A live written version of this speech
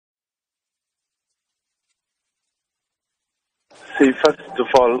See, first of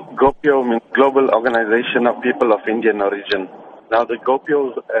all, GOPIO means Global Organization of People of Indian Origin. Now, the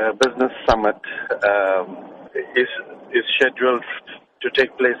GOPIO Business Summit is scheduled to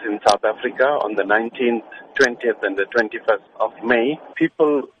take place in South Africa on the 19th, 20th, and the 21st of May.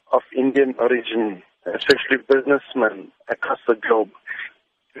 People of Indian origin, especially businessmen across the globe,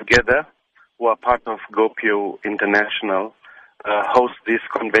 together, who are part of GOPIO International, host these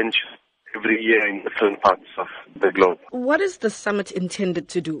conventions every year in different parts of the globe. What is the summit intended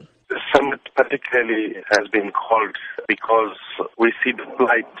to do? The summit particularly has been called because we see the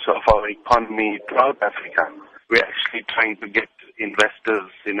plight of our economy throughout Africa. We're actually trying to get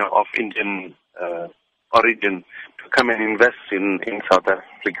investors, of Indian origin to come and invest in South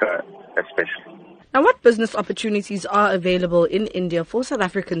Africa especially. Now, what business opportunities are available in India for South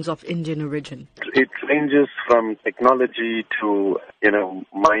Africans of Indian origin? It ranges from technology to,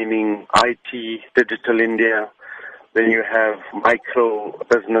 mining, IT, digital India. Then you have micro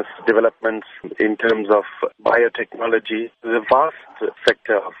business developments in terms of biotechnology. There's a vast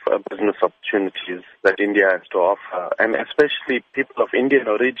sector of business opportunities that India has to offer. And especially people of Indian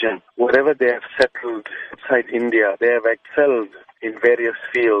origin, wherever they have settled outside India, they have excelled in various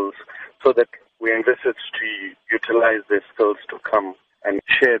fields so that we envisage to utilize their skills to come and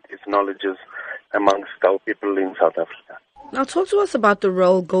share these knowledges amongst our people in South Africa. Now, talk to us about the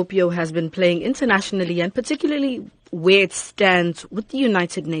role GOPIO has been playing internationally and particularly where it stands with the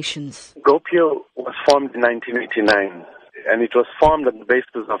United Nations. GOPIO was formed in 1989, and it was formed on the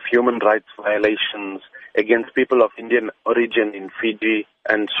basis of human rights violations against people of Indian origin in Fiji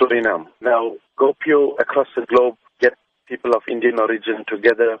and Suriname. Now, GOPIO across the globe get people of Indian origin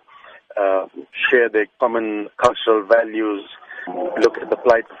together, share their common cultural values, look at the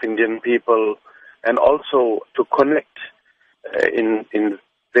plight of Indian people, and also to connect in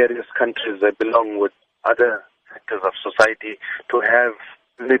various countries that belong with other sectors of society, to have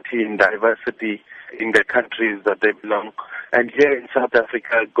unity and diversity in the countries that they belong. And here in South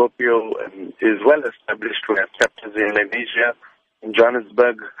Africa, GOPIO is well established. We have chapters in Lenasia, in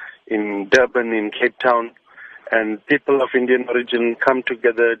Johannesburg, in Durban, in Cape Town. And people of Indian origin come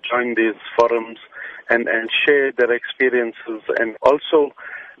together, join these forums, and share their experiences, and also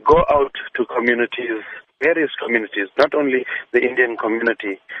go out to communities, various communities, not only the Indian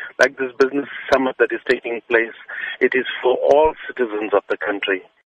community. Like this business summit that is taking place, it is for all citizens of the country.